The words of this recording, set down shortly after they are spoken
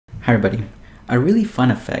Hi everybody. A really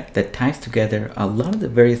fun effect that ties together a lot of the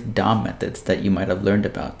various DOM methods that you might have learned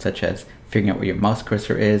about, such as figuring out where your mouse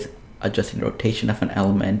cursor is, adjusting the rotation of an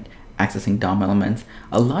element, accessing DOM elements.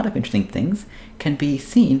 A lot of interesting things can be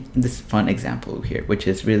seen in this fun example here, which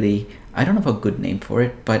is really, I don't have a good name for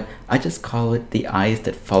it, but I just call it the eyes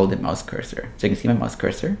that follow the mouse cursor. So you can see my mouse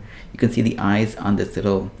cursor. You can see the eyes on this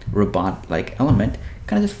little robot-like element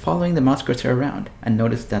kind of just following the mouse cursor around. And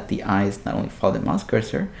notice that the eyes not only follow the mouse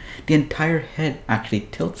cursor, the entire head actually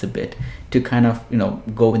tilts a bit to kind of,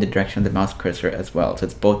 go in the direction of the mouse cursor as well. So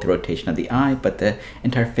it's both the rotation of the eye, but the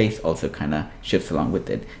entire face also kind of shifts along with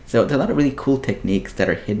it. So there's a lot of really cool techniques that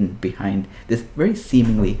are hidden behind this very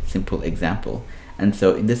seemingly simple example. And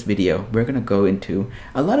so in this video, we're going to go into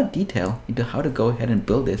a lot of detail into how to go ahead and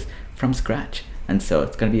build this from scratch. And so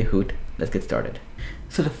it's going to be a hoot. Let's get started.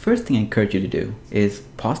 So the first thing I encourage you to do is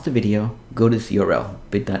pause the video, go to this URL,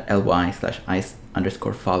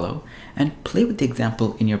 bit.ly/ice_follow, and play with the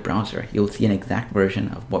example in your browser. You'll see an exact version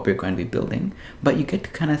of what we're going to be building, but you get to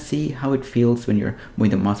kind of see how it feels when you're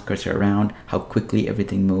moving the mouse cursor around, how quickly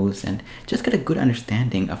everything moves, and just get a good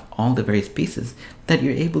understanding of all the various pieces that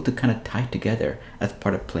you're able to kind of tie together as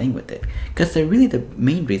part of playing with it. Because really the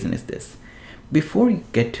main reason is this. Before you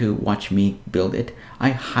get to watch me build it,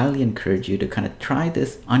 I highly encourage you to kind of try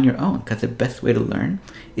this on your own, because the best way to learn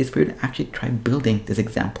is for you to actually try building this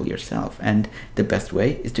example yourself. And the best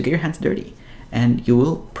way is to get your hands dirty. And you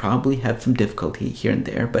will probably have some difficulty here and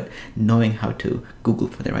there, but knowing how to Google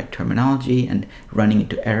for the right terminology and running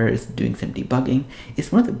into errors, doing some debugging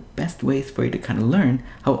is one of the best ways for you to kind of learn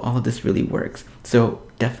how all of this really works. So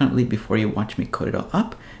definitely before you watch me code it all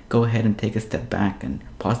up, go ahead and take a step back and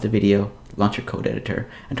pause the video, launch your code editor,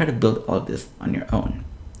 and try to build all of this on your own.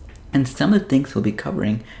 And some of the things we'll be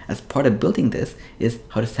covering as part of building this is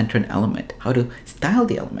how to center an element, how to style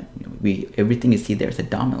the element. Everything you see there is a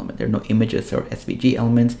DOM element. There are no images or SVG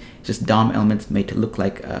elements, just DOM elements made to look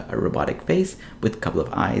like a robotic face with a couple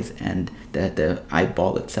of eyes and the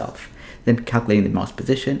eyeball itself. Then calculating the mouse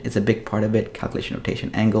position is a big part of it. Calculation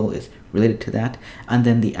rotation angle is related to that. And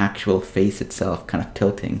then the actual face itself kind of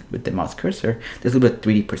tilting with the mouse cursor. There's a little bit of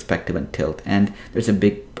 3D perspective and tilt. And there's a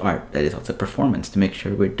big part that is also performance to make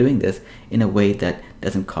sure we're doing this in a way that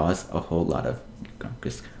doesn't cause a whole lot of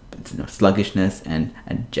sluggishness and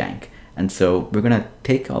jank. And so we're going to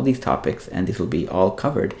take all these topics, and these will be all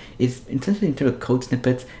covered. It's essentially in terms of code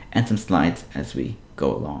snippets and some slides as we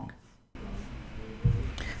go along.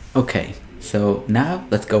 Okay, so now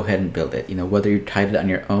let's go ahead and build it. Whether you tried it on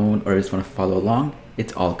your own or just want to follow along,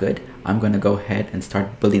 it's all good. I'm going to go ahead and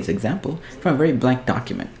start building this example from a very blank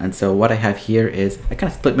document. And so what I have here is I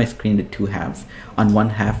kind of split my screen into two halves. On one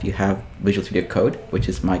half, you have Visual Studio Code, which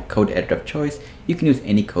is my code editor of choice. You can use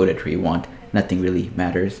any code editor you want. Nothing really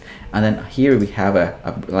matters. And then here we have a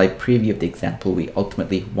live preview of the example we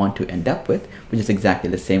ultimately want to end up with, which is exactly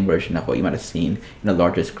the same version of what you might have seen in a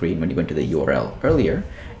larger screen when you went to the URL earlier.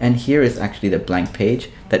 And here is actually the blank page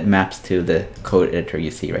that maps to the code editor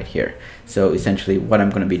you see right here. So essentially what I'm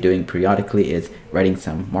going to be doing periodically is writing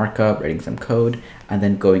some markup, writing some code, and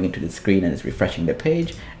then going into the screen and just refreshing the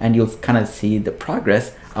page. And you'll kind of see the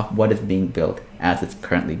progress of what is being built as it's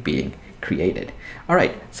currently being created. All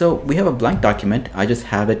right, so we have a blank document. I just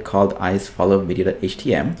have it called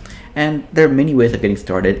eyesfollowvideo.htm, and there are many ways of getting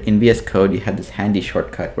started. In VS Code, you have this handy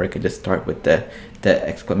shortcut where I could just start with the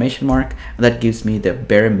exclamation mark, and that gives me the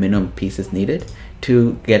bare minimum pieces needed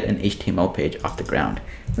to get an HTML page off the ground.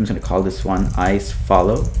 So I'm just going to call this one eyes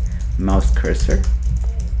follow mouse cursor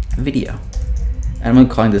video. And I'm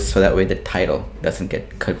calling this so that way the title doesn't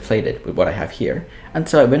get conflated with what I have here. And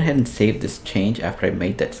so I went ahead and saved this change after I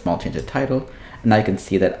made that small change to title. And now you can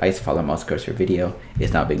see that eyes follow mouse cursor video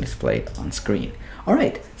is now being displayed on screen. All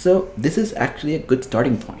right, so this is actually a good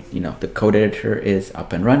starting point. The code editor is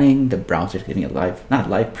up and running. The browser is getting not a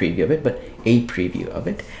live preview of it, but a preview of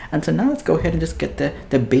it. And so now let's go ahead and just get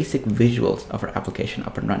the basic visuals of our application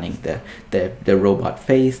up and running. The robot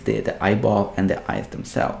face, the eyeball, and the eyes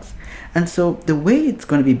themselves. And so the way it's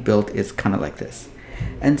going to be built is kind of like this.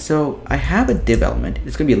 And so I have a div element.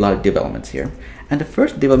 There's going to be a lot of div elements here. And the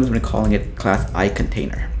first div element, I'm going to be calling it class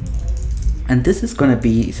iContainer. And this is going to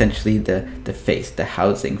be essentially the face, the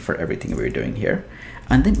housing for everything we're doing here.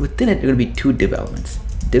 And then within it, there are going to be two div elements.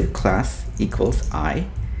 Div class equals I.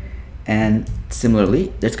 And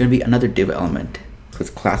similarly, there's going to be another div element whose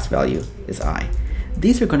class value is I.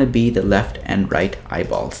 These are going to be the left and right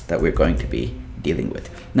eyeballs that we're going to be dealing with.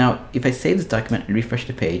 Now, if I save this document and refresh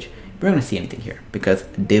the page, we're not going to see anything here because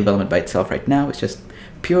div element by itself right now is just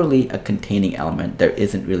purely a containing element. There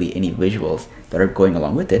isn't really any visuals that are going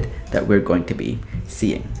along with it that we're going to be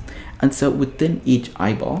seeing. And so within each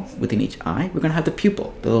eyeball, within each eye, we're going to have the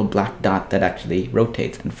pupil, the little black dot that actually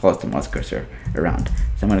rotates and follows the mouse cursor around.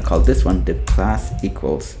 So I'm going to call this one div class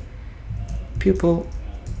equals pupil,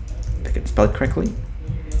 if I can spell it correctly.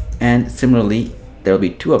 And similarly, there will be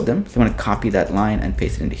two of them. So I'm going to copy that line and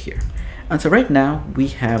paste it into here. And so right now we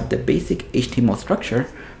have the basic HTML structure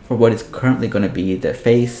for what is currently going to be the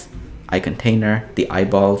face, eye container, the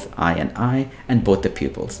eyeballs, eye and eye, and both the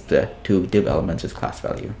pupils, the two div elements whose class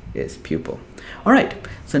value is pupil. All right,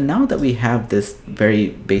 so now that we have this very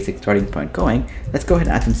basic starting point going, let's go ahead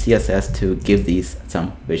and add some CSS to give these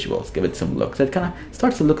some visuals, give it some look. So it kind of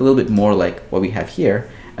starts to look a little bit more like what we have here,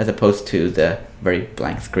 as opposed to the very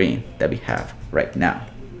blank screen that we have right now.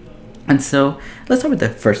 And so let's start with the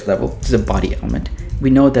first level, which is a body element. We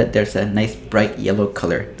know that there's a nice bright yellow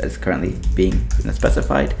color that is currently being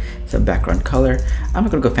specified. So background color, I'm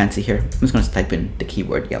not gonna go fancy here. I'm just gonna type in the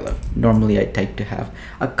keyword yellow. Normally I type to have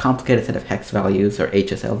a complicated set of hex values or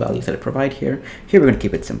HSL values that I provide here. Here we're gonna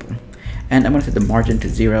keep it simple. And I'm gonna set the margin to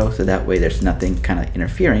 0, so that way there's nothing kind of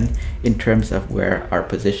interfering in terms of where our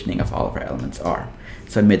positioning of all of our elements are.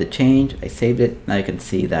 So I made the change, I saved it. Now you can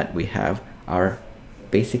see that we have our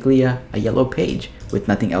basically a yellow page with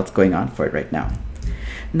nothing else going on for it right now.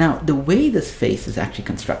 Now, the way this face is actually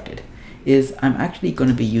constructed is I'm actually going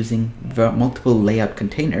to be using multiple layout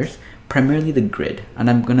containers, primarily the grid, and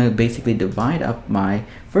I'm going to basically divide up my,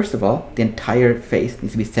 first of all, the entire face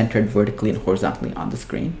needs to be centered vertically and horizontally on the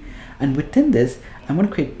screen. And within this, I'm going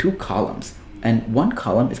to create two columns, and one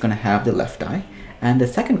column is going to have the left eye, and the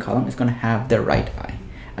second column is going to have the right eye.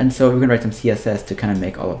 And so we're going to write some CSS to kind of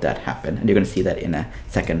make all of that happen, and you're going to see that in a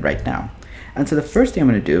second right now. And so the first thing I'm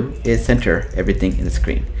going to do is center everything in the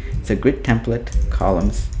screen. So grid template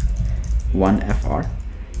columns 1FR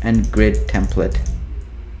and grid template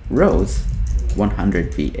rows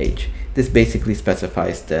 100 VH. This basically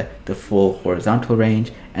specifies the full horizontal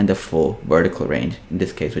range and the full vertical range, in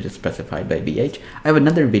this case which is specified by VH. I have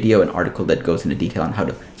another video and article that goes into detail on how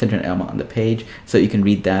to center an element on the page, so you can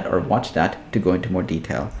read that or watch that to go into more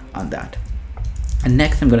detail on that. And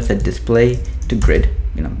next I'm going to set display to grid.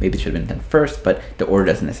 You know, maybe it should have been done first, but the order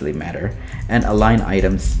doesn't necessarily matter. And align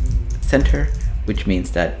items center, which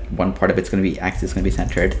means that one part of it's going to be axis is going to be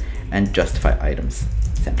centered, and justify items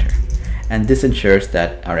center. And this ensures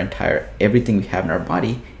that our everything we have in our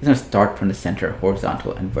body is going to start from the center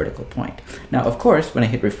horizontal and vertical point. Now, of course, when I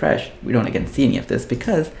hit refresh, we don't again see any of this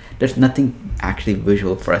because there's nothing actually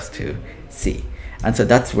visual for us to see. And so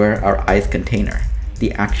that's where our eyes container,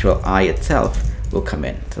 the actual eye itself, will come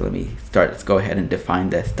in. So let's go ahead and define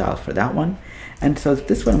the style for that one. And so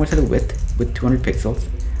this one, I'm going to set a width with 200 pixels,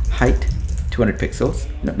 height 200 pixels,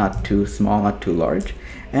 not too small, not too large.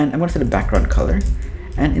 And I'm going to set a background color.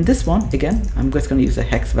 And in this one, again, I'm just going to use a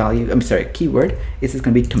hex value, keyword. This is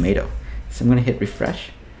going to be tomato. So I'm going to hit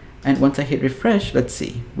refresh. And once I hit refresh, let's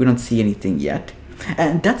see, we don't see anything yet.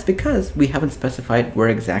 And that's because we haven't specified where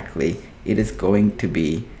exactly it is going to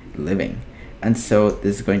be living. And so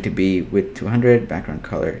this is going to be with 200, background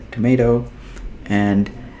color tomato,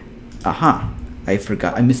 and I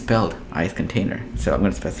forgot, I misspelled eyes container. So I'm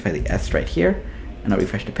going to specify the S right here, and I'll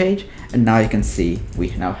refresh the page. And now you can see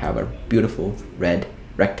we now have a beautiful red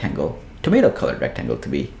rectangle, tomato colored rectangle to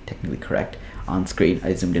be technically correct, on screen.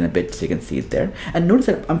 I zoomed in a bit so you can see it there. And notice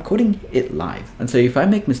that I'm coding it live. And so if I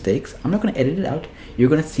make mistakes, I'm not going to edit it out. You're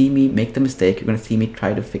going to see me make the mistake. You're going to see me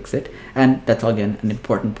try to fix it. And that's, again, an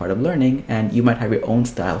important part of learning. And you might have your own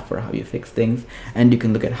style for how you fix things. And you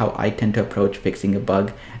can look at how I tend to approach fixing a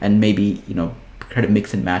bug and maybe, you know, try to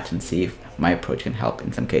mix and match and see if my approach can help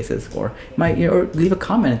in some cases, or or leave a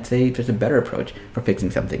comment and say if there's a better approach for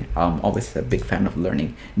fixing something. I'm always a big fan of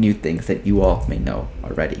learning new things that you all may know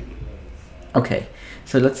already. Okay,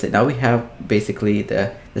 so let's say now we have basically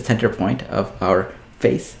the center point of our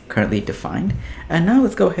face currently defined. And now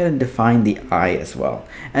let's go ahead and define the eye as well.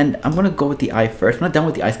 And I'm going to go with the eye first. I'm not done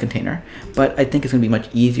with the eyes container, but I think it's going to be much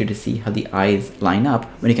easier to see how the eyes line up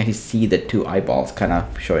when you can actually see the two eyeballs kind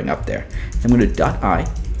of showing up there. So I'm going to do dot eye,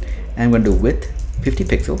 and I'm going to do width 50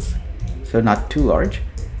 pixels, so not too large.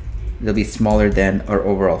 It'll be smaller than our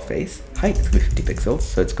overall face. Height is going to be 50 pixels,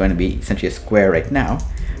 so it's going to be essentially a square right now.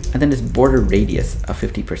 And then this border radius of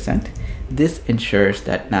 50%. This ensures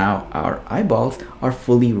that now our eyeballs are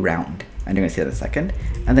fully round, and you're going to see that in a second.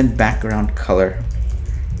 And then background color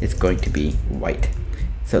is going to be white.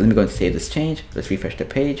 So let me go and save this change. Let's refresh the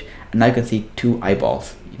page, and now you can see two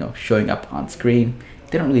eyeballs, you know, showing up on screen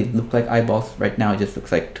They don't really look like eyeballs right now. It just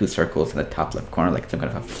looks like two circles in the top left corner, like some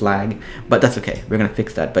kind of a flag. But that's okay. We're going to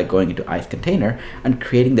fix that by going into eyes container and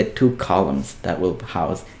creating the two columns that will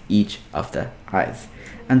house each of the eyes.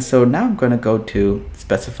 And so now I'm going to go to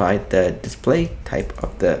specify the display type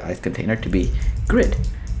of the eyes container to be grid,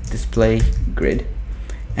 display grid,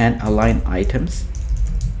 and align items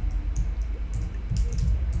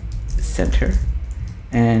center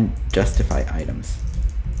and justify items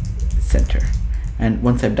center. And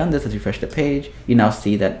once I've done this, let's refresh the page. You now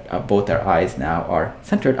see that both our eyes now are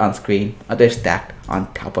centered on screen. They're stacked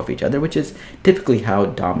on top of each other, which is typically how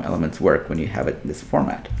DOM elements work when you have it in this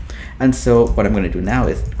format. And so what I'm going to do now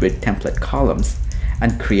is grid template columns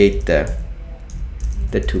and create the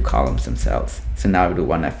two columns themselves. So now I do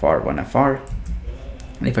 1FR, 1FR.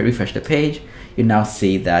 And if I refresh the page, you now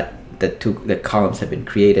see that the columns have been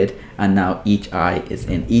created, and now each eye is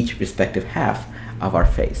in each respective half of our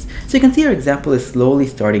face. So you can see our example is slowly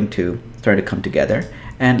starting to come together.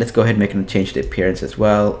 And let's go ahead and make a change to the appearance as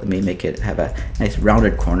well. Let me make it have a nice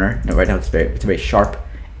rounded corner. Now right now it's a very sharp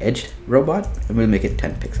edged robot. I'm going to make it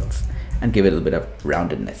 10 pixels and give it a little bit of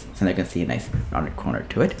roundedness. So now you can see a nice rounded corner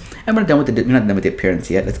to it. And we're not done with the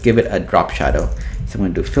appearance yet. Let's give it a drop shadow. So I'm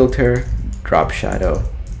going to do filter, drop shadow,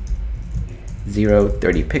 0,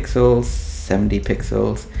 30 pixels, 70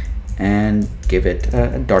 pixels, and give it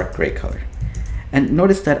a dark gray color. And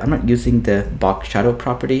notice that I'm not using the box shadow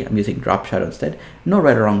property, I'm using drop shadow instead. No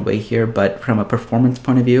right or wrong way here, but from a performance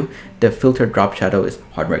point of view, the filter drop shadow is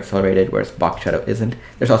hardware accelerated, whereas box shadow isn't.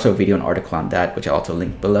 There's also a video and article on that, which I'll also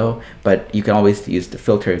link below, but you can always use the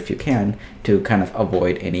filter if you can to kind of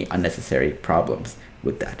avoid any unnecessary problems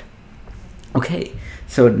with that. Okay,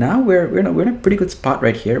 so now we're in a pretty good spot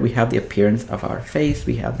right here. We have the appearance of our face,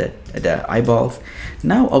 we have the eyeballs.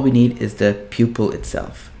 Now all we need is the pupil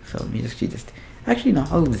itself. So let me just actually, no,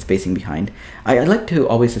 I'll leave the spacing behind. I like to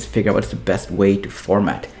always just figure out what's the best way to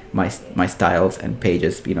format my styles and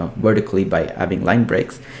pages, vertically by having line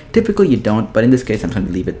breaks. Typically you don't, but in this case I'm going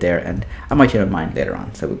to leave it there, and I might change my mind later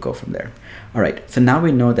on, so we'll go from there. All right, so now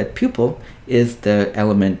we know that pupil is the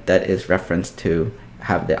element that is referenced to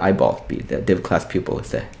have the eyeball be the div class pupil.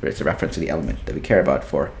 It's a reference to the element that we care about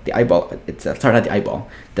for the eyeball itself. Sorry, not the eyeball,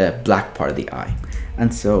 the black part of the eye.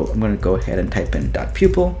 And so I'm going to go ahead and type in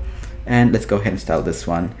 .pupil. And let's go ahead and style this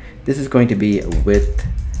one. This is going to be a width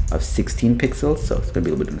of 16 pixels, so it's going to be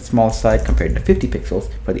a little bit on the small side compared to 50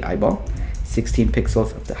 pixels for the eyeball. 16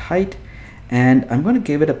 pixels of the height, and I'm going to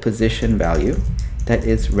give it a position value that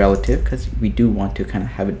is relative because we do want to kind of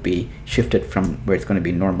have it be shifted from where it's going to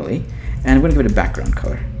be normally. And I'm going to give it a background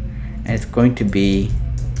color, and it's going to be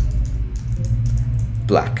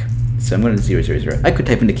black. So I'm going to 0, 0, 0. I could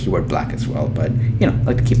type in the keyword black as well, but I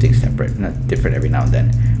like to keep things separate, not different every now and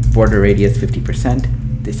then. Border radius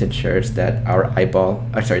 50%. This ensures that our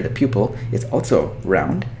the pupil is also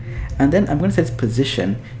round. And then I'm going to set its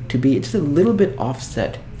position to be just a little bit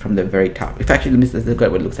offset from the very top. Let's look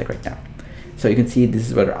at what it looks like right now. So you can see this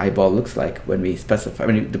is what our eyeball looks like when we specify,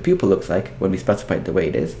 the pupil looks like when we specify it the way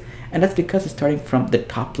it is. And that's because it's starting from the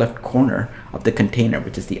top left corner of the container,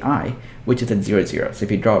 which is the eye, which is at 0, 0. So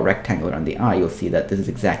if you draw a rectangle around the eye, you'll see that this is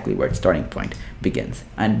exactly where its starting point begins.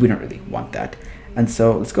 And we don't really want that. And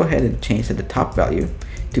so let's go ahead and change the top value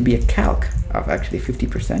to be a calc of actually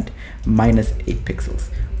 50% minus 8 pixels,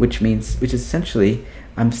 which is essentially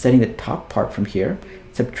I'm setting the top part from here,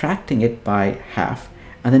 subtracting it by half,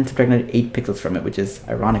 and then subtracting 8 pixels from it, which is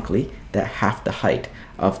ironically half the height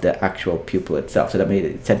of the actual pupil itself. So that made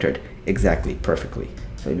it centered exactly perfectly.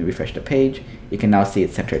 So let me refresh the page. You can now see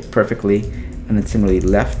it's centered perfectly, and then similarly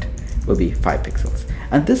left will be 5 pixels.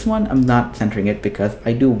 And this one I'm not centering it because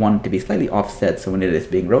I do want it to be slightly offset, so when it is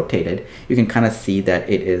being rotated, you can kind of see that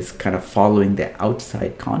it is kind of following the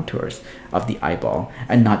outside contours of the eyeball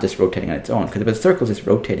and not just rotating on its own. Because if a circle is just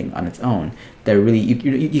rotating on its own, they're really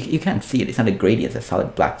you can't see it. It's not a gradient, it's a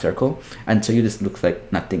solid black circle, and so you just looks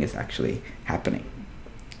like nothing is actually happening.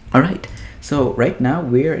 All right, so right now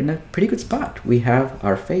we're in a pretty good spot. We have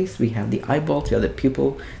our face, we have the eyeballs, we have the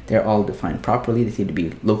pupil. They're all defined properly. They seem to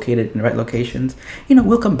be located in the right locations.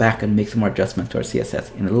 We'll come back and make some more adjustments to our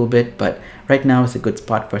CSS in a little bit, but right now is a good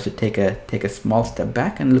spot for us to take a small step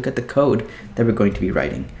back and look at the code that we're going to be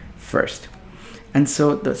writing first. And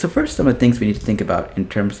so first, some of the things we need to think about in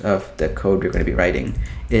terms of the code we're going to be writing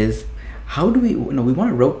is how do we want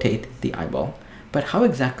to rotate the eyeball. But how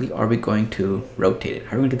exactly are we going to rotate it?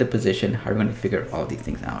 How are we going to get the position? How are we going to figure all these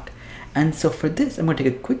things out? And so for this, I'm going to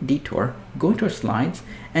take a quick detour, go into our slides,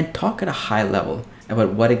 and talk at a high level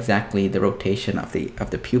about what exactly the rotation of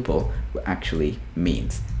the pupil actually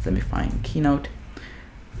means. So let me find Keynote.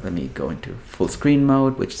 Let me go into full screen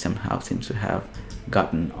mode, which somehow seems to have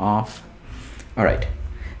gotten off. All right,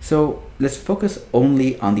 so let's focus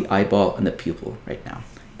only on the eyeball and the pupil right now.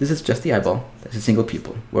 This is just the eyeball. That's a single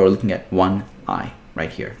pupil. We're looking at one eye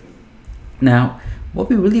right here. Now, what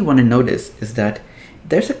we really want to notice is that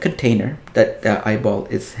there's a container that the eyeball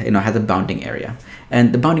is, has a bounding area,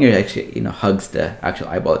 and the bounding area actually, hugs the actual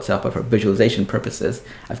eyeball itself. But for visualization purposes,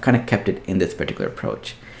 I've kind of kept it in this particular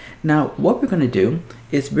approach. Now, what we're going to do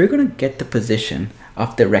is we're going to get the position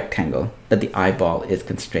of the rectangle that the eyeball is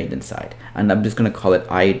constrained inside, and I'm just going to call it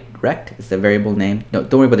iRect. It's the variable name. No,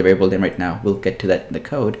 don't worry about the variable name right now. We'll get to that in the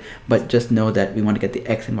code, but just know that we want to get the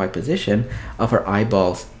X and Y position of our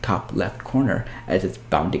eyeball's top left corner as its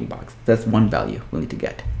bounding box. That's one value we'll need to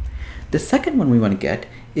get. The second one we want to get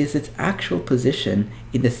is its actual position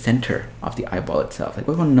in the center of the eyeball itself. Like,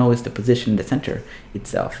 what we want to know is the position in the center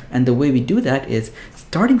itself. And the way we do that is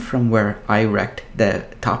starting from where iRect, the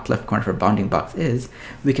top left corner of our bounding box, is,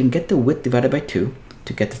 we can get the width divided by 2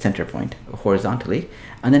 to get the center point horizontally,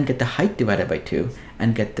 and then get the height divided by 2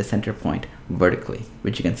 and get the center point vertically,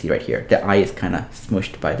 which you can see right here. The eye is kind of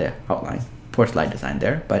smushed by the outline. Poor slide design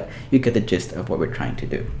there, but you get the gist of what we're trying to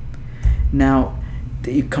do. Now,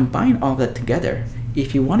 you combine all that together.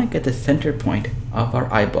 If you want to get the center point of our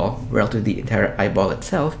eyeball relative to the entire eyeball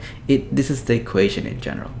itself, this is the equation in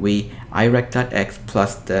general. We iRect.x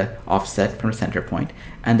plus the offset from the center point,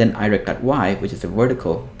 and then iRect.y, which is the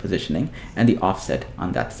vertical positioning, and the offset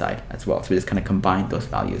on that side as well. So we just kind of combine those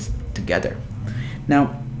values together.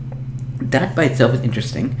 Now, that by itself is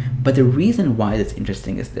interesting, but the reason why it's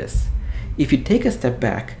interesting is this. If you take a step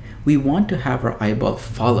back, we want to have our eyeball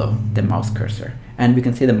follow the mouse cursor. And we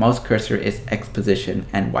can say the mouse cursor is X position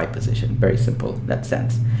and Y position. Very simple in that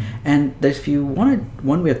sense. And if you wanted,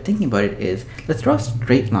 one way of thinking about it is, let's draw a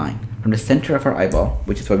straight line from the center of our eyeball,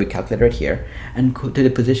 which is what we calculated right here, and go to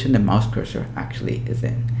the position the mouse cursor actually is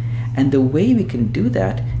in. And the way we can do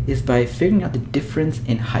that is by figuring out the difference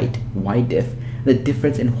in height, Y diff, the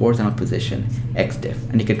difference in horizontal position, X diff.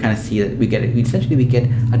 And you can kind of see that we get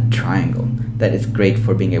a triangle that is great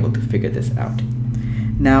for being able to figure this out.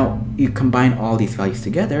 Now, you combine all these values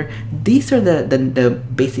together. These are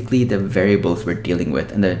basically the variables we're dealing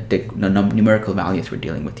with, and the numerical values we're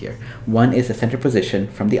dealing with here. One is the center position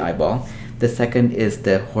from the eyeball. The second is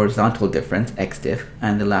the horizontal difference, X diff,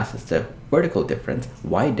 and the last is the vertical difference,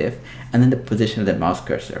 Y diff, and then the position of the mouse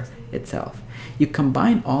cursor itself. You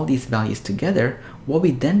combine all these values together, what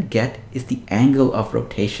we then get is the angle of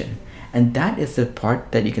rotation. And that is the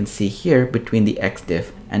part that you can see here between the X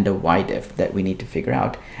diff and the Y diff that we need to figure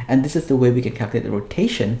out. And this is the way we can calculate the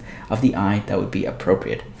rotation of the eye that would be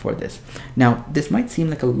appropriate for this. Now, this might seem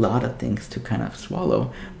like a lot of things to kind of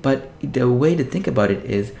swallow, but the way to think about it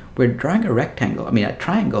is we're drawing a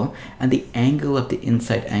triangle, and the angle of the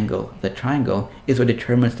inside angle of the triangle is what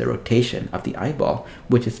determines the rotation of the eyeball,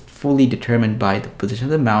 which is fully determined by the position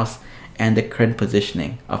of the mouse and the current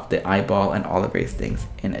positioning of the eyeball and all the various things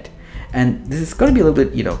in it. And this is going to be a little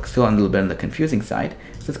bit, still a little bit on the confusing side.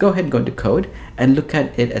 So let's go ahead and go into code and look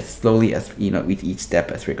at it as slowly as, with each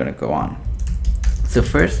step as we're going to go on. So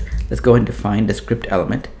first, let's go and define the script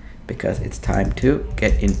element, because it's time to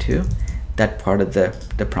get into that part of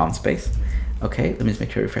the prompt space. Okay, let me just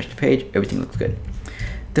make sure I refresh the page. Everything looks good.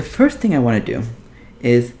 The first thing I want to do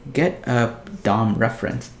is get a DOM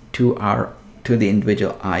reference to the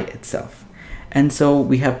individual eye itself. And so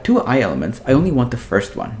we have two eye elements. I only want the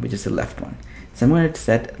first one, which is the left one. So I'm going to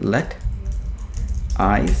set let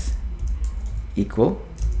eyes equal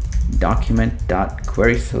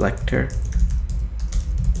document.querySelector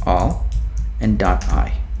all and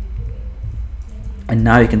 .eye. And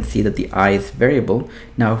now you can see that the eyes variable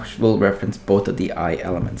now will reference both of the eye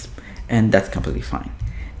elements, and that's completely fine.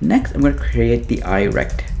 Next, I'm going to create the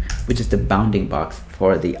iRect, which is the bounding box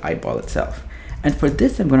for the eyeball itself. And for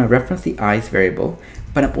this, I'm going to reference the eyes variable,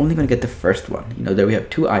 but I'm only going to get the first one. There we have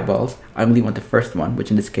two eyeballs. I only want the first one, which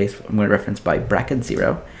in this case, I'm going to reference by bracket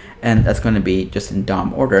 0. And that's going to be just in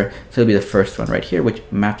DOM order. So it'll be the first one right here, which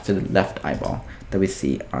maps to the left eyeball that we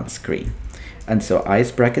see on screen. And so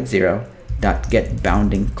eyes bracket 0 dot get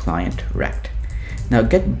bounding client rect. Now,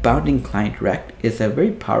 get bounding client rect is a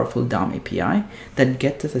very powerful DOM API that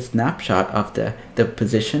gets us a snapshot of the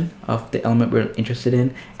position of the element we're interested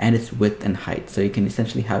in and its width and height. So you can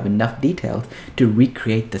essentially have enough details to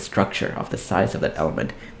recreate the structure of the size of that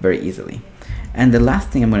element very easily. And the last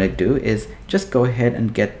thing I'm going to do is just go ahead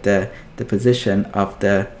and get the position of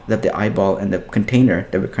the eyeball and the container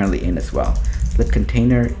that we're currently in as well. So the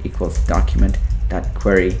container equals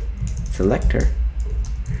document.querySelector.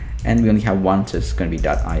 And we only have one, so it's going to be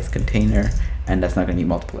 .eyes container, and that's not going to be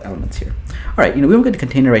multiple elements here. All right, we won't get the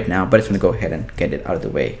container right now, but it's going to go ahead and get it out of the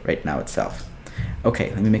way right now itself.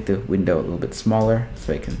 Okay, let me make the window a little bit smaller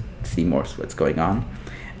so I can see more what's going on.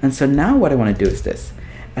 And so now what I want to do is this.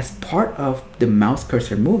 As part of the mouse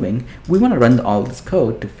cursor moving, we want to run all this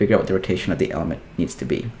code to figure out what the rotation of the element needs to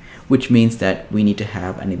be, which means that we need to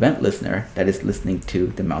have an event listener that is listening to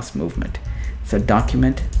the mouse movement. So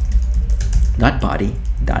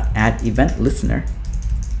document.body.add event listener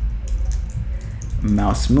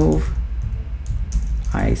mouse move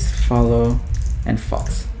eyes follow and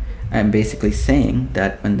false. I'm basically saying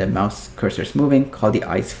that when the mouse cursor is moving, call the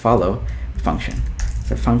eyes follow function.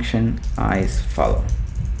 So function eyes follow.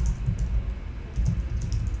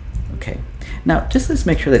 Okay, now just let's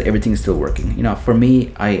make sure that everything is still working. You know, for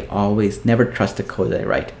me, I always never trust the code that I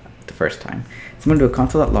write the first time. So I'm going to do a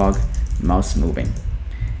console.log mouse moving,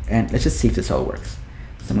 and let's just see if this all works.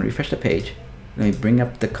 So I'm going to refresh the page. Let me bring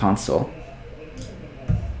up the console,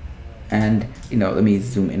 and let me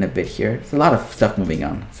zoom in a bit here. There's a lot of stuff moving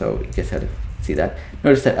on, so you just have to see that.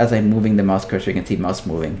 Notice that as I'm moving the mouse cursor, you can see mouse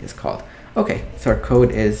moving is called. Okay, so our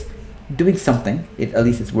code is doing something. At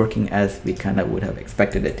least it's working as we kind of would have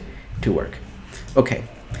expected it to work. Okay,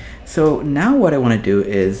 so now what I want to do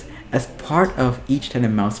is, as part of each time the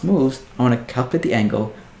mouse moves, I want to calculate the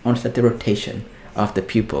angle, I want to set the rotation of the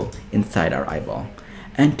pupil inside our eyeball.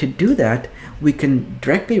 And to do that, we can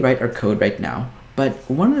directly write our code right now, but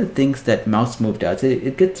one of the things that mouse move does,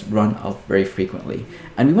 it gets run off very frequently,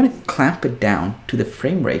 and we want to clamp it down to the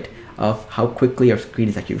frame rate of how quickly our screen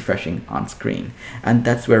is actually refreshing on screen. And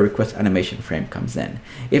that's where request animation frame comes in.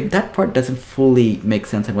 If that part doesn't fully make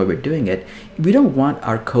sense on why we're doing it, we don't want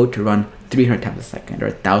our code to run 300 times a second or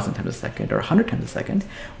 1,000 times a second or 100 times a second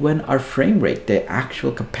when our frame rate, the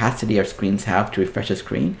actual capacity our screens have to refresh a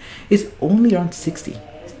screen, is only around 60.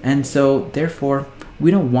 And so therefore, we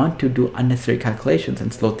don't want to do unnecessary calculations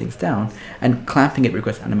and slow things down, and clamping it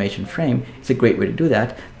request animation frame is a great way to do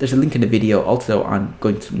that. There's a link in the video also on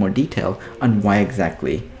going into more detail on why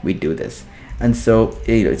exactly we do this. And so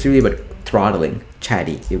it's really about throttling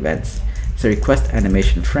chatty events. So request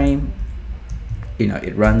animation frame,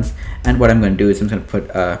 it runs, and what I'm going to do is I'm going to put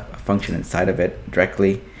a function inside of it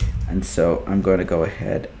directly. And so I'm going to go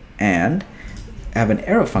ahead and have an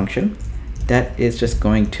arrow function that is just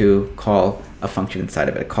going to call a function inside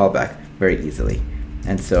of it, a callback, very easily.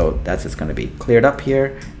 And so that's just going to be cleared up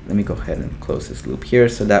here. Let me go ahead and close this loop here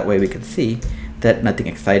so that way we can see that nothing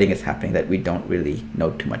exciting is happening that we don't really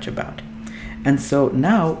know too much about. And so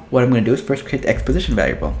now what I'm going to do is first create the x position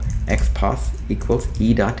variable. Xpos equals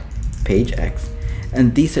e.pagex.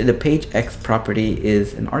 And the page x property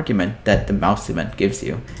is an argument that the mouse event gives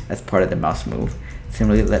you as part of the mouse move.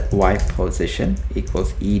 Similarly, let y position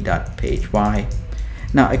equals e.pagey.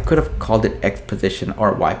 Now I could have called it x position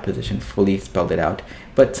or y position, fully spelled it out,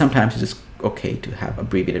 but sometimes it's just okay to have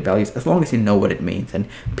abbreviated values as long as you know what it means, and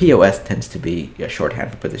POS tends to be a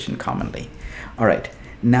shorthand for position commonly. Alright,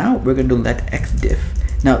 now we're going to let xdiff.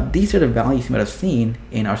 Now these are the values you might have seen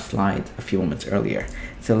in our slides a few moments earlier.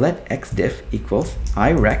 So let xdiff equals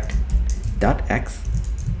irect.x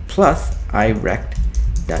plus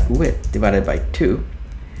irect.width divided by 2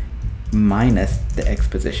 minus the x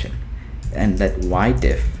position. And let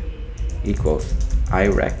ydiff equals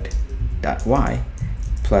irect.y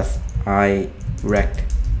plus irect.height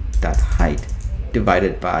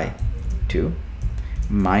divided by 2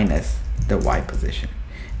 minus the y position.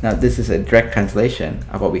 Now this is a direct translation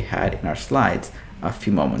of what we had in our slides a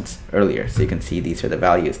few moments earlier. So you can see these are the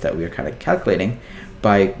values that we are kind of calculating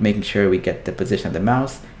by making sure we get the position of the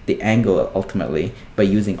mouse, the angle ultimately, by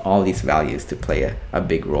using all these values to play a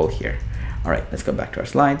big role here. All right, let's go back to our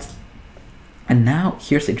slides. And now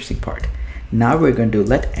here's the interesting part. Now we're going to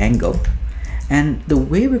let angle, and the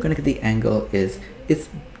way we're going to get the angle is it's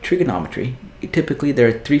trigonometry. Typically there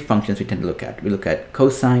are three functions we tend to look at. We look at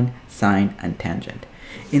cosine, sine, and tangent.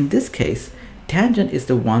 In this case, tangent is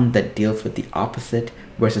the one that deals with the opposite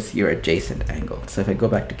versus your adjacent angle. So if I go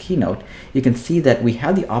back to Keynote, you can see that we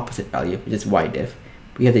have the opposite value, which is ydiff.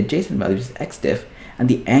 We have the adjacent value, which is xdiff, and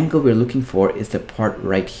the angle we're looking for is the part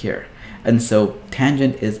right here. And so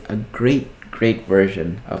tangent is a great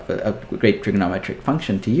version of a great trigonometric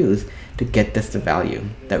function to use to get us the value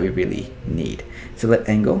that we really need. So let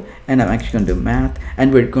angle, and I'm actually going to do math,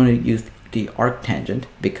 and we're going to use the arctangent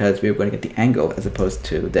because we're going to get the angle as opposed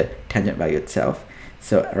to the tangent value itself.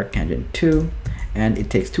 So arctangent 2, and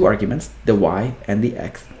it takes two arguments, the y and the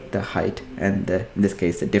x, the height and in this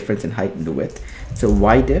case the difference in height and the width. So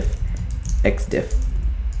ydiff, xdiff,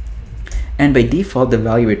 and by default the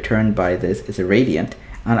value returned by this is a radian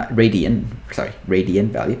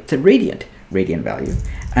value. It's a radian value,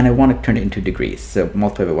 and I want to turn it into degrees. So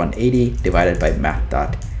multiply by 180 divided by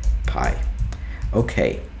math.pi.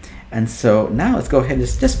 Okay, And so now let's go ahead and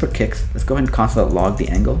just for kicks, let's go ahead and console log the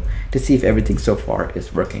angle to see if everything so far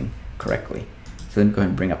is working correctly. So let me go ahead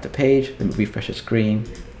and bring up the page, let me refresh the screen,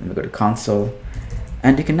 let me go to console,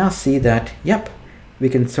 and you can now see that, yep, we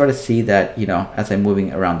can sort of see that, you know, as I'm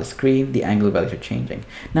moving around the screen, the angle values are changing.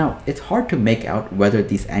 Now, it's hard to make out whether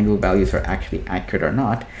these angle values are actually accurate or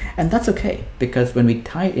not, and that's okay, because when we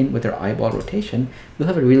tie it in with our eyeball rotation, we'll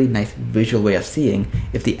have a really nice visual way of seeing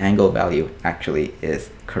if the angle value actually is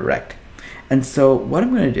correct. And so what I'm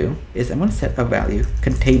going to do is I'm going to set a value,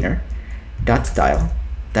 container.style,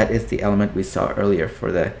 that is the element we saw earlier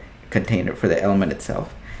for the container, for the element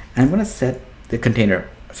itself, and I'm going to set the container,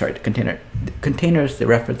 the container is the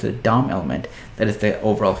reference to the DOM element, that is the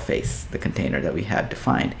overall face, the container that we had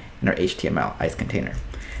defined in our HTML ice container.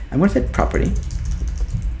 I'm going to set property,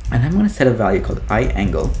 and I'm going to set a value called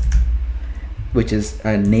iAngle, which is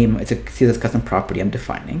a name, it's a CSS custom property I'm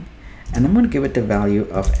defining, and I'm going to give it the value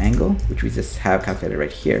of angle, which we just have calculated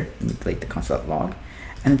right here. Let me delete the console log,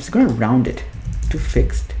 and I'm just going to round it to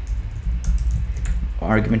fixed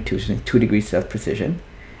argument 2 degrees of precision,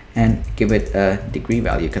 and give it a degree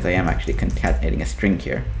value, because I am actually concatenating a string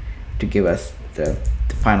here to give us the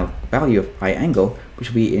final value of iAngle, which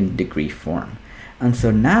will be in degree form. And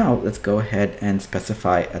so now let's go ahead and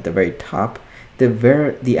specify at the very top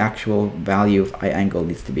where the actual value of iAngle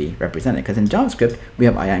needs to be represented, because in JavaScript we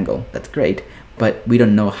have iAngle, that's great, but we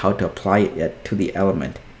don't know how to apply it yet to the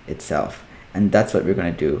element itself. And that's what we're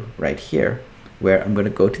going to do right here, where I'm going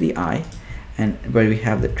to go to the eye, and where we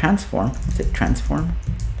have the transform, say transform,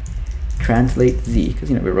 translate z, because,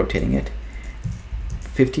 you know, we're rotating it,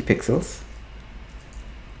 50 pixels,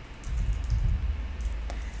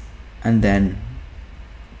 and then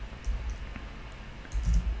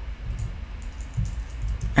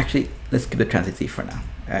actually let's keep the translate z for now.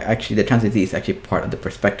 Actually, the translate z is actually part of the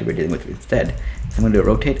perspective we're dealing with instead. So I'm going to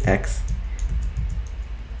rotate x,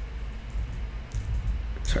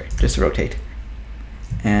 sorry, just rotate,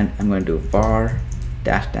 and I'm going to do var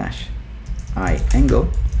dash dash I angle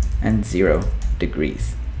and 0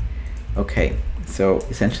 degrees. Okay, so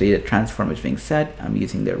essentially the transform is being set. I'm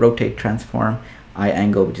using the rotate transform, I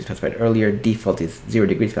angle, which is specified earlier, default is 0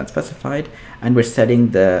 degrees unspecified, and we're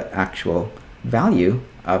setting the actual value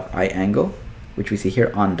of I angle, which we see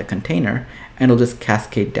here on the container, and it'll just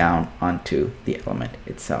cascade down onto the element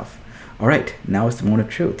itself. All right, now is the moment of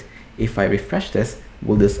truth. If I refresh this,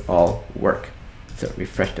 will this all work? So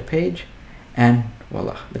refresh the page, and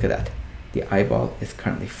voila, look at that. The eyeball is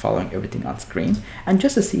currently following everything on screen. And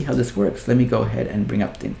just to see how this works, let me go ahead and bring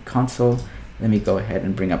up the console. Let me go ahead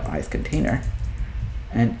and bring up ice container.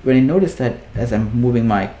 And when you notice that as I'm moving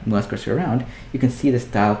my mouse cursor around, you can see the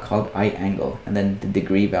style called iAngle, and then the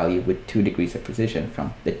degree value with 2 degrees of precision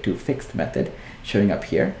from the toFixed method showing up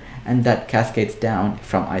here. And that cascades down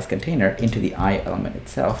from ice container into the I element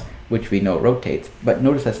itself, which we know rotates. But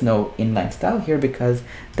notice there's no inline style here, because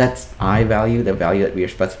that's I value, the value that we are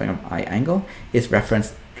specifying of I angle, is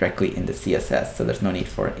referenced directly in the CSS. So there's no need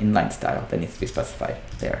for inline style that needs to be specified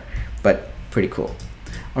there. But pretty cool.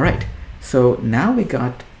 All right. So now we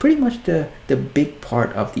got pretty much the big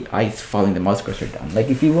part of the ice following the mouse cursor down. Like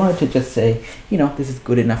if you wanted to just say, you know, this is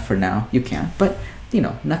good enough for now, you can. But, you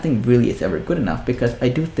know, nothing really is ever good enough, because I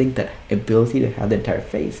do think that ability to have the entire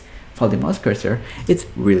face follow the mouse cursor, it's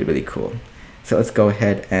really, really cool. So let's go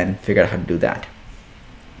ahead and figure out how to do that.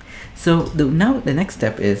 So now the next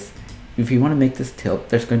step is, if you want to make this tilt,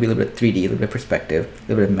 there's going to be a little bit of 3D, a little bit of perspective, a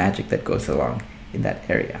little bit of magic that goes along in that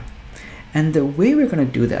area. And the way we're going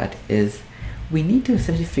to do that is we need to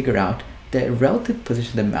essentially figure out the relative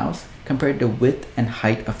position of the mouse compared to width and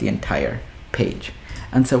height of the entire page.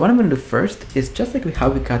 And so what I'm going to do first is just like how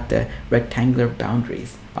we got the rectangular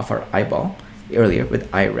boundaries of our eyeball earlier with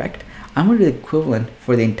iRect, I'm going to do the equivalent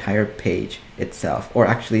for the entire page itself, or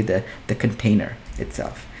actually the container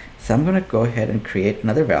itself. So I'm going to go ahead and create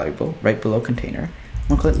another variable right below container. I'm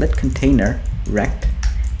going to call it let container rect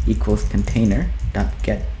equals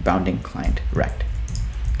container.get bounding client rect.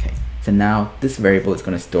 Okay, so now this variable is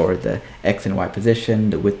going to store the x and y position,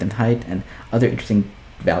 the width and height, and other interesting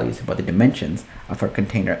values about the dimensions of our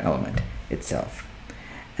container element itself.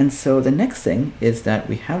 And so the next thing is that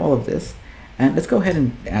we have all of this, and let's go ahead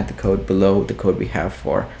and add the code below the code we have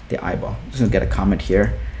for the eyeball. Just gonna get a comment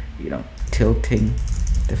here, you know, tilting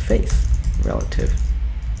the face relative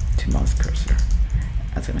to mouse cursor.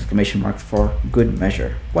 That's an exclamation mark for good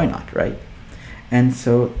measure. Why not, right? And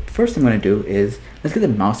so first thing I'm going to do is let's get the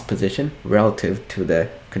mouse position relative to the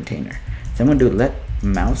container. So I'm going to do let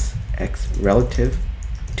mouse x relative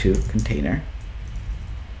to container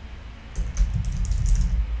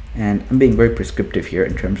And I'm being very prescriptive here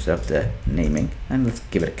in terms of the naming, and let's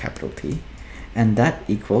give it a capital T. And that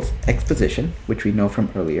equals x position, which we know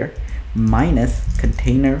from earlier, minus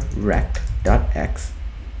container rect.x,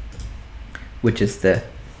 which is the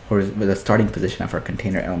starting position of our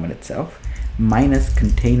container element itself, minus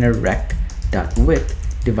container rect.width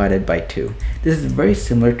divided by 2. This is very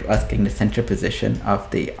similar to us getting the center position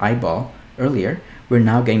of the eyeball earlier. We're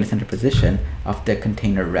now getting the center position of the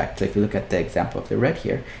container rect. So if you look at the example of the red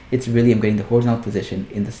here, it's really, I'm getting the horizontal position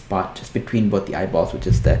in the spot just between both the eyeballs, which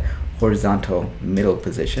is the horizontal middle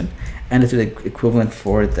position, and it's the equivalent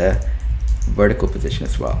for the vertical position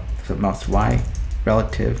as well. So mouse y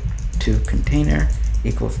relative to container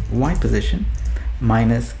equals y position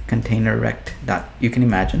minus container rect dot, you can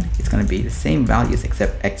imagine it's going to be the same values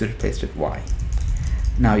except x is replaced with y.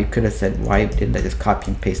 Now you could have said, why didn't I just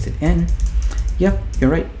copy and paste it in? Yep, you're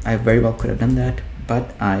right, I very well could have done that,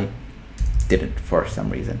 but I didn't for some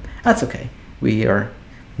reason. That's okay. We are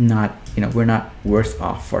not, we're not worse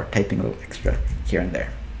off for typing a little extra here and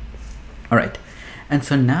there. All right, and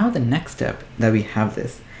so now the next step that we have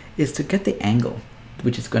this is to get the angle,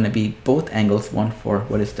 which is going to be both angles, one for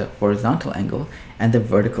what is the horizontal angle and the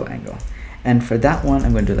vertical angle. And for that one,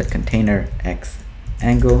 I'm going to do the container x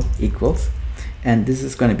angle equals, and this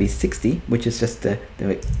is going to be 60, which is just the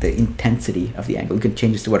intensity of the angle. You can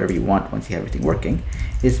change this to whatever you want once you have everything working,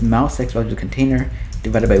 is mouse x relative to container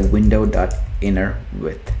divided by window dot inner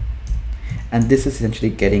width. And this is essentially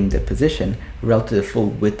getting the position relative to the full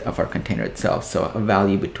width of our container itself. So a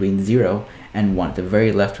value between 0 and 1. At the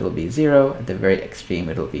very left it'll be 0, at the very extreme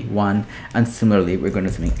it'll be 1. And similarly, we're going to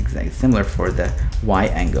do something exactly similar for the y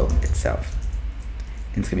angle itself.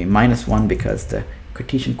 And it's going to be -1 because the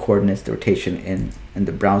Cartesian coordinates, the rotation in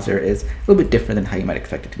the browser is a little bit different than how you might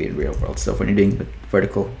expect it to be in real world. So when you're doing with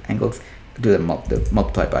vertical angles, do the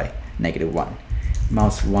multiply by -1.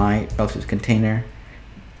 Mouse y relative to container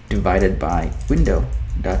divided by window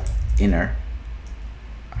dot inner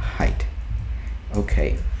height.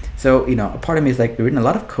 Okay, so a part of me is like, we've written a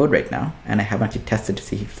lot of code right now and I haven't actually tested to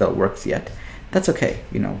see if that works yet. That's okay,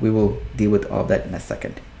 we will deal with all that in a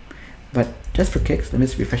second. But just for kicks, let me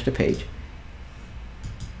just refresh the page.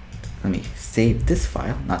 Let me save this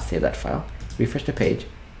file, not save that file, refresh the page,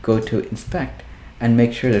 go to inspect, and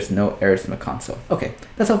make sure there's no errors in the console. Okay,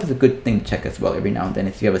 that's always a good thing to check as well every now and then.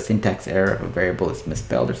 If you have a syntax error, if a variable is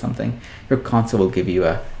misspelled or something, your console will give you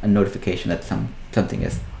a notification that something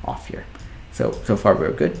is off here. So far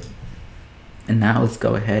we're good. And now let's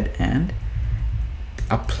go ahead and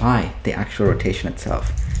apply the actual rotation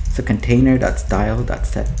itself. So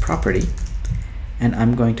container.style.set property, and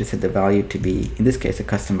I'm going to set the value to be, in this case, a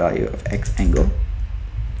custom value of x angle,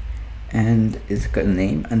 and it's got a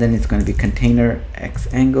name, and then it's going to be container x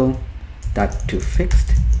angle dot to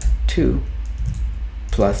fixed 2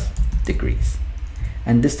 plus degrees.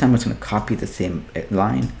 And this time it's going to copy the same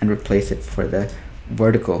line and replace it for the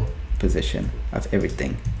vertical position of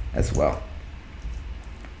everything as well.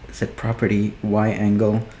 Set property y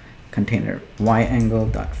angle container y angle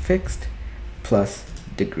dot fixed plus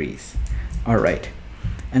degrees. All right,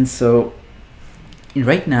 and so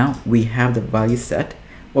right now we have the value set.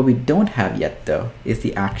 What we don't have yet though is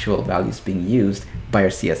the actual values being used by our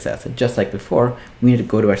CSS. So just like before, we need to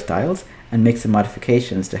go to our styles and make some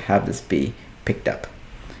modifications to have this be picked up.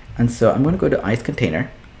 And so I'm going to go to ice container,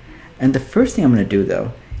 and the first thing I'm going to do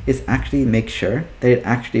though is actually make sure that it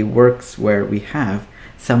actually works where we have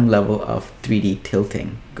some level of 3D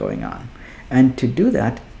tilting going on. And to do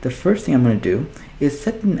that, the first thing I'm going to do is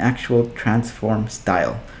set an actual transform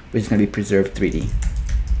style, which is going to be preserve 3D.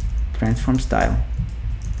 Transform style,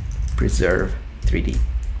 preserve 3D.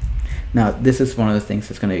 Now this is one of the things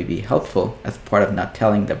that's going to be helpful as part of not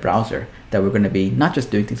telling the browser that we're going to be not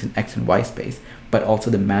just doing things in X and Y space, but also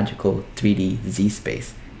the magical 3D Z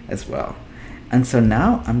space as well. And so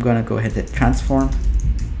now I'm going to go ahead and transform,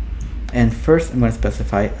 and first I'm going to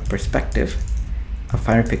specify a perspective of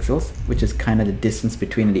 500 pixels, which is kind of the distance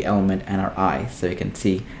between the element and our eye, so you can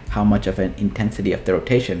see how much of an intensity of the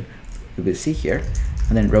rotation we will see here.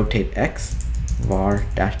 And then rotate X var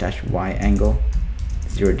dash dash Y angle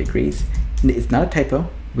 0 degrees. And it's not a typo,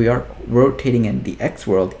 we are rotating in the X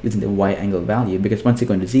world using the Y angle value, because once you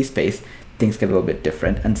go into Z space, things get a little bit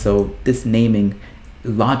different. And so this naming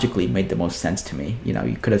logically made the most sense to me.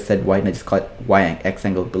 You could have said, why didn't I just call it Y X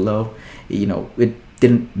angle below? It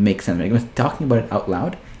didn't make sense. When I was talking about it out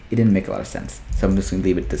loud, it didn't make a lot of sense. So I'm just going to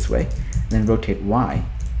leave it this way. And then rotate Y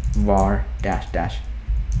var dash dash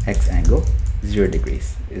X angle 0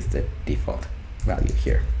 degrees is the default value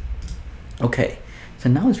here. Okay, so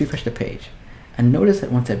now let's refresh the page. And notice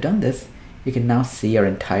that once I've done this, you can now see our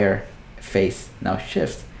entire face now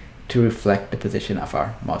shifts to reflect the position of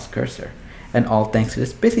our mouse cursor. And all thanks to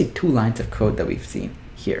this basically 2 lines of code that we've seen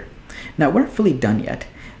here. Now we're not fully done yet.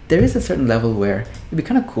 There is a certain level where it'd be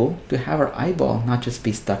kind of cool to have our eyeball not just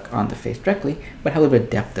be stuck on the face directly, but have a little bit of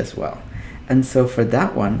depth as well. And so for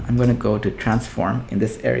that one, I'm going to go to transform in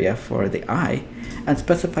this area for the eye and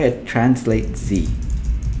specify a translate Z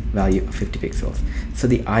value of 50 pixels. So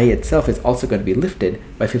the eye itself is also going to be lifted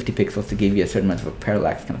by 50 pixels to give you a certain amount of a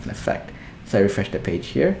parallax kind of an effect. So I refresh the page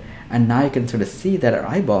here, and now you can sort of see that our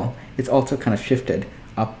eyeball is also kind of shifted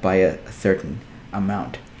up by a certain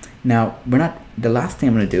amount. Now, the last thing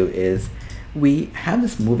I'm going to do is we have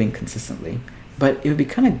this moving consistently, but it would be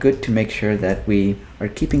kind of good to make sure that we are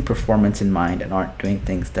keeping performance in mind and aren't doing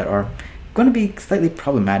things that are going to be slightly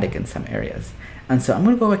problematic in some areas. And so I'm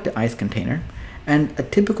going to go back to ice container. And a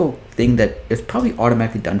typical thing that is probably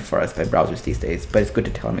automatically done for us by browsers these days, but it's good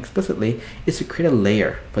to tell them explicitly, is to create a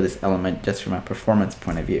layer for this element just from a performance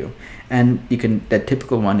point of view. And the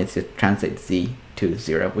typical one is to translate Z to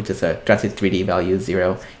 0, which is a translate 3D value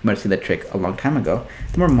 0. You might have seen that trick a long time ago.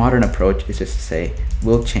 The more modern approach is just to say,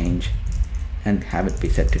 will change, and have it be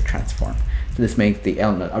set to transform. So this makes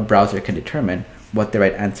a browser can determine what the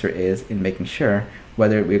right answer is in making sure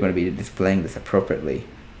whether we're going to be displaying this appropriately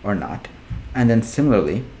or not. And then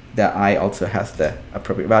similarly, the eye also has the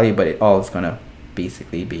appropriate value, but it all is going to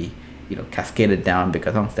basically be cascaded down,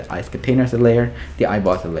 because once the ice container is a layer, the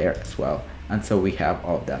eyeball is a layer as well. And so we have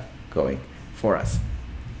all of that going for us.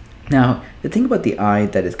 Now, the thing about the eye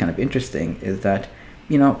that is kind of interesting is that,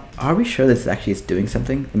 are we sure this actually is doing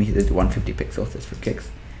something? Let me hit it to 150 pixels just for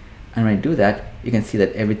kicks. And when I do that, you can see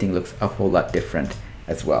that everything looks a whole lot different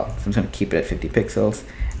as well. So I'm just going to keep it at 50 pixels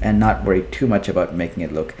and not worry too much about making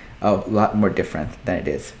it look a lot more different than it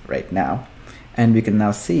is right now. And we can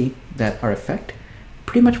now see that our effect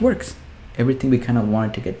pretty much works. Everything we kind of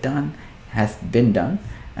wanted to get done has been done.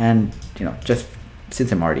 And just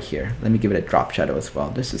since I'm already here, let me give it a drop shadow as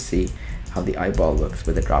well, just to see how the eyeball looks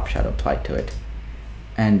with a drop shadow applied to it.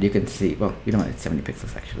 And you can see, well, we don't want it 70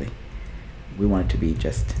 pixels actually. We want it to be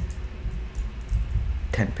just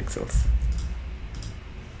 10 pixels.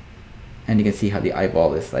 And you can see how the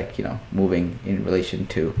eyeball is like, moving in relation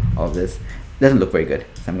to all of this. It doesn't look very good,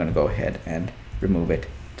 so I'm going to go ahead and remove it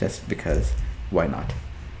just because why not?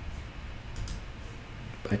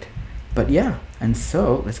 But yeah, and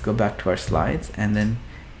so let's go back to our slides and then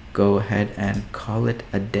go ahead and call it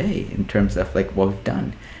a day in terms of like what we've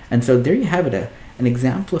done. And so there you have it, an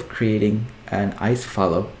example of creating an ice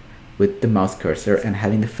follow with the mouse cursor and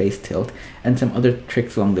having the face tilt, and some other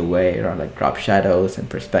tricks along the way around like drop shadows and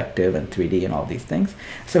perspective and 3D and all these things.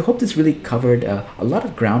 So I hope this really covered a lot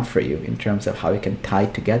of ground for you in terms of how we can tie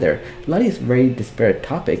together a lot of these very disparate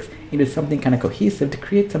topics into something kind of cohesive to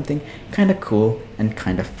create something kind of cool and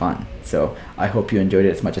kind of fun. So I hope you enjoyed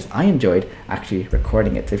it as much as I enjoyed actually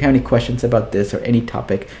recording it. So if you have any questions about this or any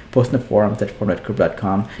topic, post in the forums at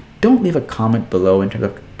forum.group.com. Don't leave a comment below in terms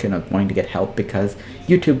of wanting to get help, because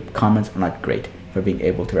YouTube comments are not great for being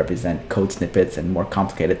able to represent code snippets and more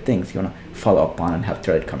complicated things you want to follow up on and have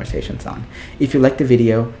threaded conversations on. If you liked the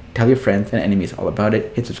video, tell your friends and enemies all about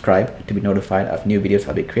it. Hit subscribe to be notified of new videos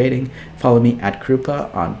I'll be creating. Follow me at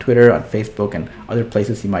Krupa on Twitter, on Facebook, and other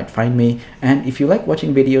places you might find me. And if you like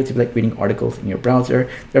watching videos, if you like reading articles in your browser,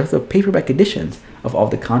 there are also paperback editions of all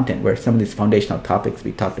the content where some of these foundational topics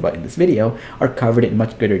we talked about in this video are covered in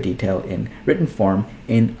much greater detail in written form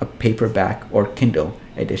in a paperback or Kindle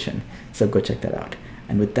edition. So go check that out.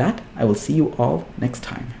 And with that, I will see you all next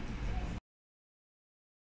time.